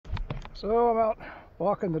So I'm out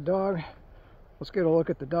walking the dog. Let's get a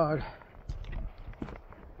look at the dog.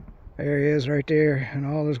 There he is right there in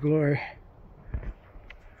all his glory.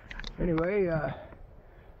 Anyway,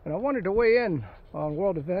 and I wanted to weigh in on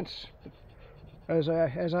world events as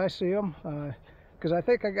I see them, because I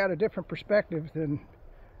think I got a different perspective than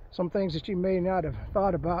some things that you may not have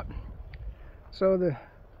thought about. So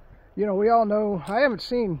we all know, I haven't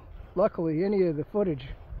seen, luckily, any of the footage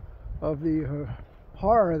of the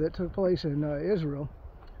horror that took place in Israel,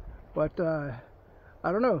 but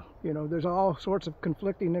I don't know, there's all sorts of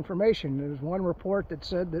conflicting information. There's one report that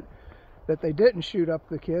said that they didn't shoot up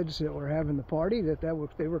the kids that were having the party, that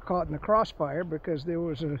they were caught in the crossfire because there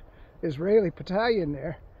was an Israeli battalion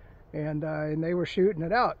there, and they were shooting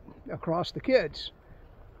it out across the kids.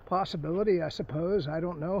 Possibility, I suppose. I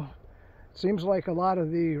don't know. It seems like a lot of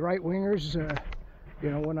the right-wingers,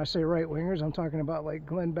 when I say right-wingers, I'm talking about like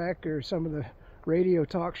Glenn Beck or some of the radio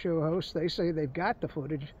talk show hosts. They say they've got the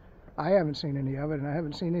footage. I haven't seen any of it, and I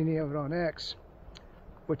haven't seen any of it on X,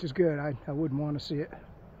 which is good. I wouldn't want to see it.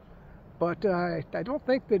 But I don't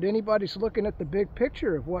think that anybody's looking at the big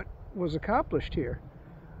picture of what was accomplished here.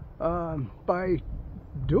 By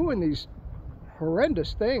doing these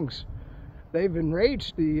horrendous things, they've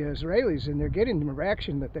enraged the Israelis, and they're getting the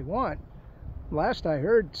reaction that they want. Last I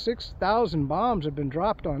heard, 6,000 bombs have been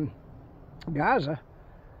dropped on Gaza.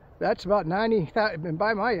 That's about 90,000, and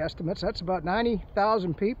by my estimates, that's about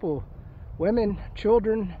 90,000 people, women,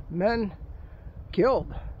 children, men,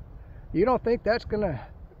 killed. You don't think that's gonna,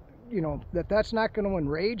 that's not gonna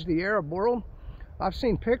enrage the Arab world? I've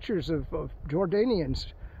seen pictures of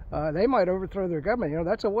Jordanians. They might overthrow their government.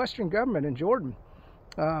 That's a Western government in Jordan.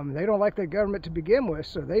 They don't like that government to begin with,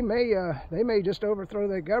 so they may just overthrow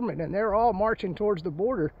their government, and they're all marching towards the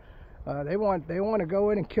border. They want to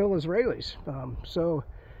go in and kill Israelis.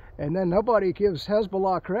 And then nobody gives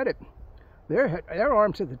Hezbollah credit. They're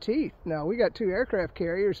armed to the teeth. Now, we got 2 aircraft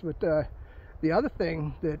carriers, but the other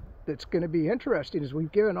thing that's going to be interesting is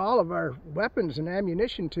we've given all of our weapons and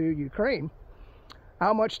ammunition to Ukraine.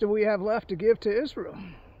 How much do we have left to give to Israel?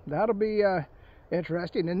 That'll be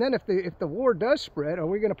interesting. And then if the war does spread, are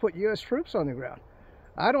we going to put U.S. troops on the ground?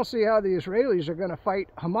 I don't see how the Israelis are going to fight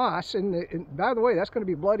Hamas. And by the way, that's going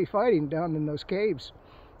to be bloody fighting down in those caves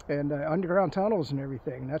and underground tunnels and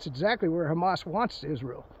everything. That's exactly where Hamas wants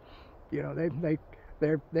Israel.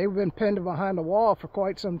 They've been pinned behind the wall for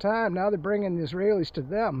quite some time. Now they're bringing the Israelis to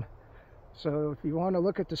them. So if you want to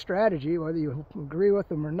look at the strategy, whether you agree with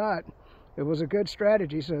them or not, it was a good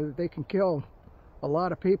strategy so that they can kill a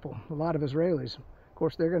lot of people, a lot of Israelis. Of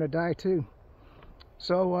course, they're going to die too.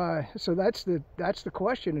 So that's the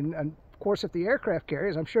question. And of course, if the aircraft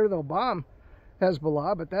carriers, I'm sure they'll bomb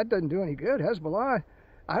Hezbollah, but that doesn't do any good. Hezbollah,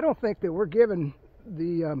 I don't think that we're giving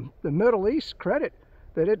the Middle East credit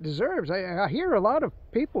that it deserves. I hear a lot of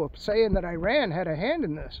people saying that Iran had a hand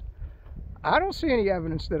in this. I don't see any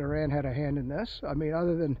evidence that Iran had a hand in this. I mean,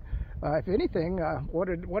 other than, if anything, what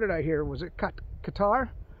did I hear? Was it Qatar?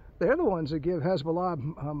 They're the ones that give Hezbollah,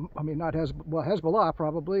 Hezbollah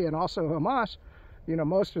probably, and also Hamas,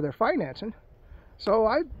 most of their financing. So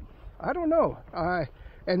I don't know.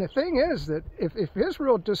 And the thing is that if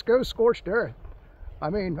Israel just goes scorched earth, I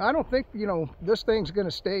mean, I don't think, this thing's going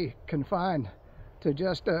to stay confined to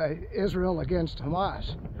just Israel against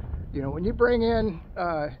Hamas. When you bring in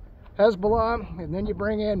Hezbollah, and then you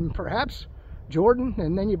bring in perhaps Jordan,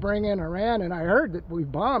 and then you bring in Iran, and I heard that we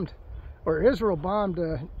bombed, or Israel bombed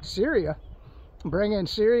Syria, bring in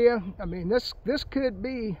Syria. I mean, this could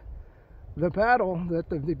be the battle that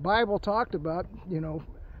the Bible talked about,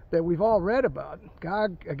 that we've all read about,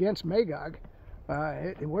 Gog against Magog.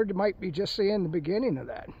 We might be just seeing the beginning of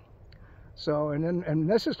that. So, and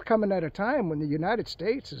this is coming at a time when the United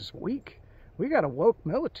States is weak. We got a woke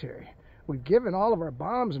military. We've given all of our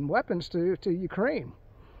bombs and weapons to Ukraine.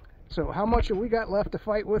 So how much have we got left to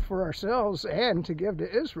fight with for ourselves and to give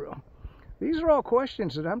to Israel? These are all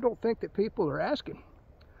questions that I don't think that people are asking.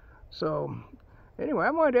 So anyway,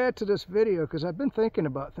 I might add to this video because I've been thinking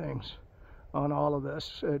about things on all of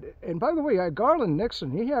this. And by the way, Garland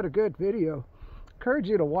Nixon, he had a good video. Encourage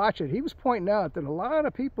you to watch it. He was pointing out that a lot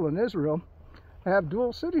of people in Israel have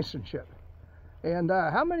dual citizenship. And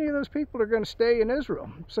how many of those people are going to stay in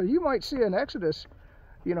Israel? So you might see an exodus,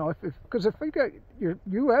 because if we got your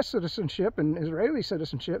U.S. citizenship and Israeli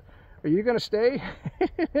citizenship, are you going to stay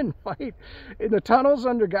and fight in the tunnels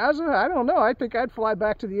under Gaza? I don't know. I think I'd fly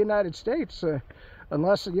back to the United States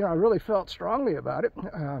unless, I really felt strongly about it.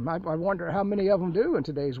 I wonder how many of them do in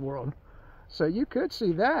today's world. So you could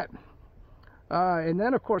see that. And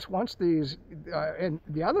then, of course, once these, and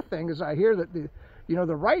the other thing is I hear that the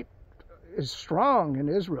right is strong in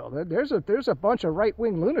Israel. There's a bunch of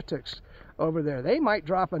right-wing lunatics over there. They might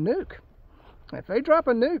drop a nuke. If they drop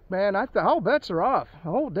a nuke, man, the whole bets are off. The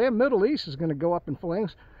whole damn Middle East is going to go up in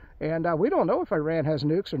flames. And we don't know if Iran has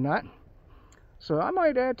nukes or not. So I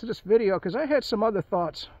might add to this video, because I had some other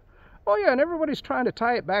thoughts. Oh yeah, and everybody's trying to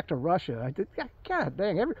tie it back to Russia. God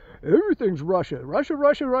dang, everything's Russia. Russia,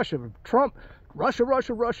 Russia, Russia. Trump, Russia,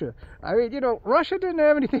 Russia, Russia. I mean, you know, Russia didn't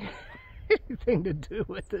have anything to do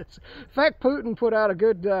with this. In fact, Putin put out a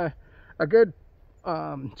good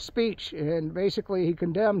speech, and basically he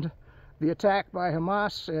condemned the attack by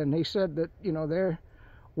Hamas, and he said that, you know, they're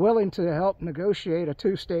willing to help negotiate a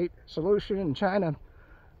two-state solution, and China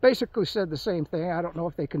basically said the same thing. I don't know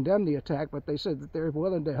if they condemned the attack, but they said that they're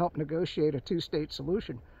willing to help negotiate a two-state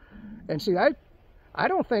solution. And see, I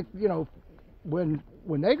don't think, you know, when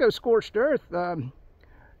they go scorched earth,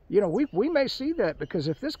 you know, we may see that, because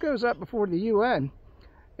if this goes up before the UN,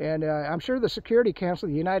 and I'm sure the Security Council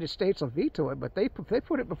of the United States will veto it, but they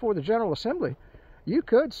put it before the General Assembly, you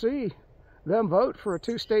could see them vote for a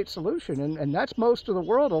two-state solution, and that's most of the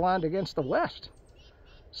world aligned against the West.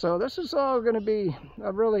 So this is all going to be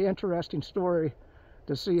a really interesting story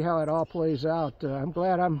to see how it all plays out. I'm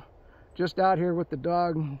glad I'm just out here with the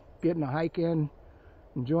dog, getting a hike in,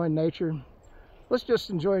 enjoying nature. Let's just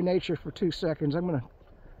enjoy nature for 2 seconds. I'm going to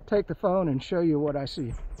take the phone and show you what I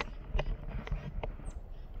see.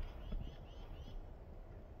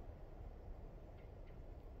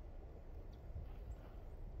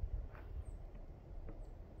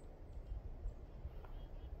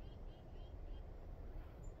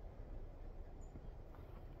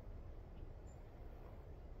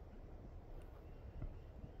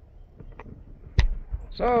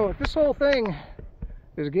 So if this whole thing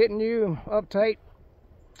is getting you uptight,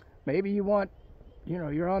 maybe you want, you know,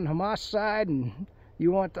 you're on Hamas side and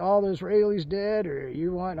you want all the Israelis dead, or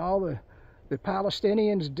you want all the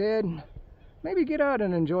Palestinians dead, maybe get out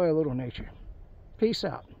and enjoy a little nature. Peace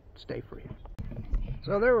out. Stay free.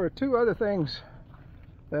 So there were two other things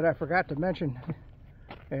that I forgot to mention,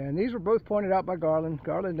 and these were both pointed out by Garland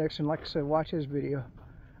Nixon. Like I said, watch his video.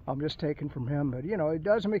 I'm just taking from him, but you know, it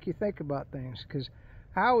does make you think about things, because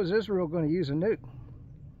how is Israel going to use a nuke?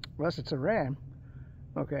 Unless it's Iran,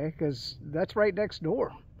 okay, because that's right next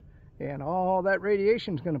door. And all that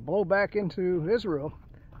radiation is going to blow back into Israel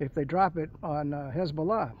if they drop it on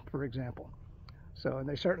Hezbollah, for example. So, and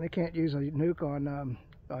they certainly can't use a nuke on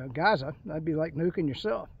Gaza. That'd be like nuking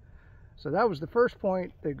yourself. So that was the first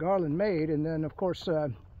point that Garland made. And then, of course, I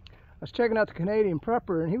was checking out the Canadian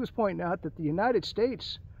Prepper, and he was pointing out that the United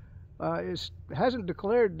States hasn't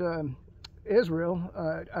declared Israel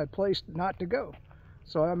a place not to go.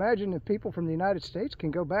 So I imagine if people from the United States can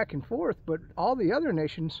go back and forth, but all the other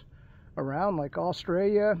nations around, like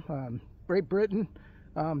Australia, Great Britain,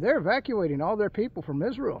 they're evacuating all their people from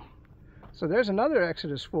Israel. So there's another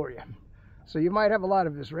exodus for you. So you might have a lot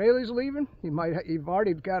of Israelis leaving. You've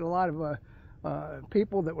already got a lot of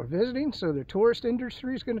people that were visiting, so the tourist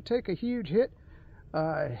industry is going to take a huge hit.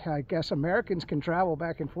 I guess Americans can travel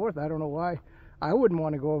back and forth. I don't know why I wouldn't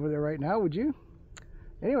want to go over there right now, would you?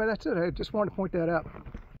 Anyway, that's it. I just wanted to point that out.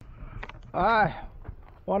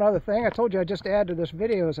 One other thing, I told you I'd just add to this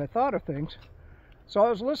video as I thought of things. So I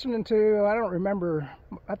was listening to, I don't remember,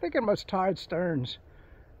 I think it was Todd Stearns,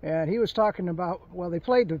 and he was talking about, well, they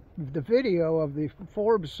played the video of the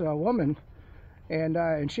Forbes woman,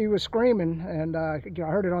 and she was screaming, and I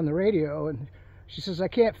heard it on the radio, and she says, I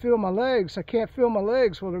can't feel my legs, I can't feel my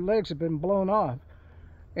legs. Well, her legs have been blown off.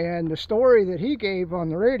 And the story that he gave on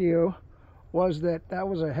the radio was that that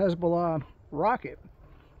was a Hezbollah rocket.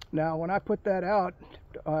 Now, when I put that out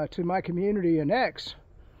to my community in X,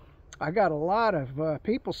 I got a lot of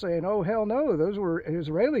people saying, oh, hell no, those were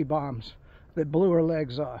Israeli bombs that blew her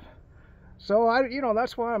legs off. So, you know,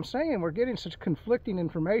 that's why I'm saying we're getting such conflicting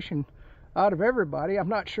information out of everybody. I'm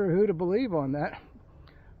not sure who to believe on that.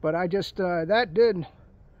 But I just, that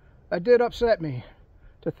did upset me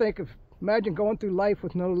to think of, imagine going through life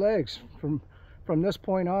with no legs from this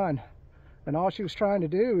point on. And all she was trying to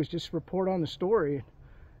do was just report on the story.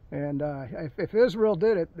 And if Israel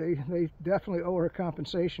did it, they definitely owe her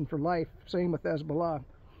compensation for life. Same with Hezbollah.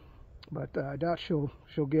 But I doubt she'll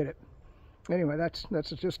get it. Anyway, that's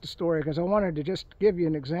just a story, because I wanted to just give you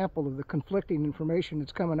an example of the conflicting information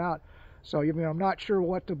that's coming out. So, you know, I'm not sure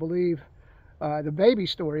what to believe. The baby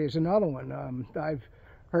story is another one. I've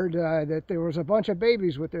heard that there was a bunch of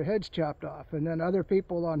babies with their heads chopped off, and then other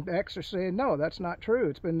people on X are saying, no, that's not true.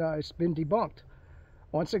 It's been debunked.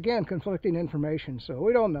 Once again, conflicting information, so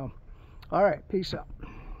we don't know. All right, peace out.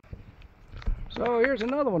 So here's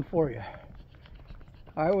another one for you.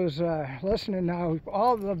 I was listening now.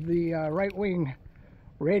 All of the right-wing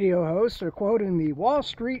radio hosts are quoting the Wall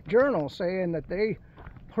Street Journal, saying that they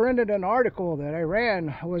printed an article that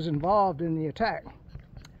Iran was involved in the attack.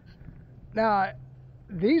 Now,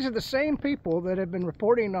 these are the same people that have been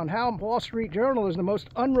reporting on how Wall Street Journal is the most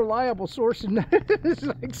unreliable source in news,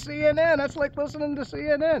 like CNN. That's like listening to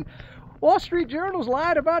CNN. Wall Street Journal's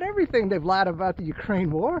lied about everything. They've lied about the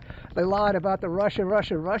Ukraine war. They lied about the Russia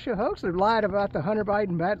hoax. They've lied about the Hunter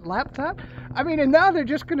Biden laptop. I mean, and now they're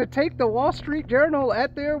just going to take the Wall Street Journal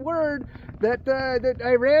at their word that that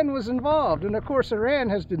Iran was involved. And of course, Iran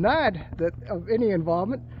has denied that of any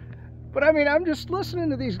involvement. But I mean, I'm just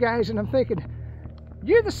listening to these guys and I'm thinking,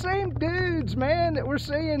 you're the same dudes, man, that were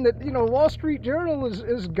saying that, you know, Wall Street Journal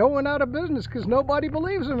is going out of business because nobody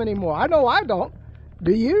believes them anymore. I know I don't.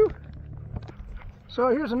 Do you? So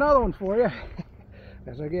here's another one for you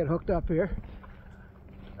as I get hooked up here.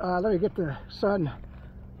 Let me get the sun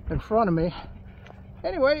in front of me.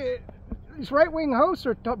 Anyway, these right-wing hosts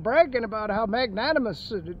are bragging about how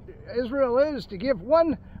magnanimous Israel is to give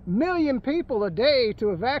 1 million people a day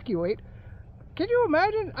to evacuate. Can you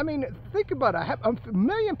imagine? I mean, think about it. A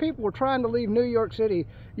million people were trying to leave New York City.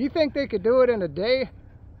 You think they could do it in a day?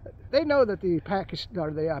 They know that the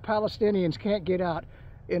Palestinians can't get out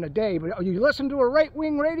in a day, but you listen to a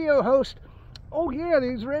right-wing radio host, oh yeah, the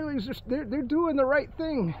Israelis, they're doing the right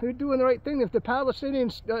thing. They're doing the right thing. If the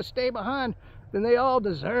Palestinians stay behind, then they all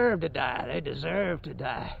deserve to die. They deserve to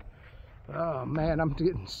die. Oh man, I'm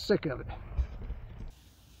getting sick of it.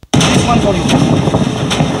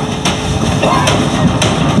 140.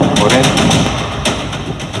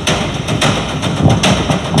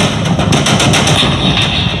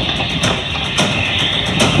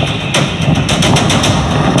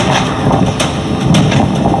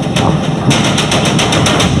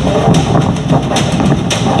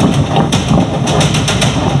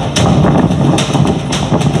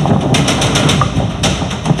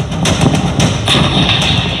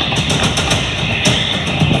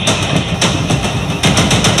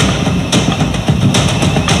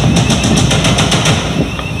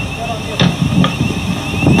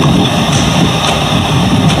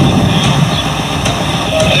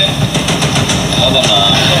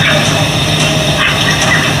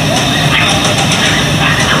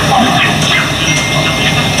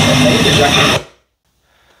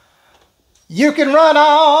 You can run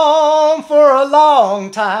on for a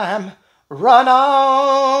long time, run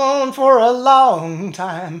on for a long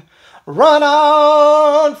time, run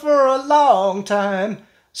on for a long time.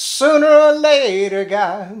 Sooner or later,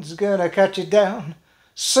 God's gonna cut you down.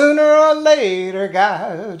 Sooner or later,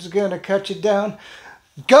 God's gonna cut you down.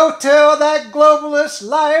 Go tell that globalist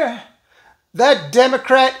liar, that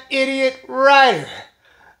Democrat idiot writer,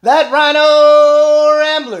 that rhino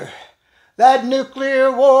rambler, that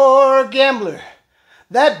nuclear war gambler,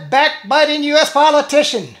 that backbiting U.S.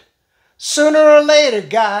 politician. Sooner or later,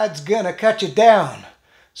 God's gonna cut you down.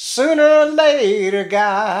 Sooner or later,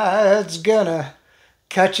 God's gonna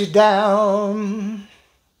cut you down.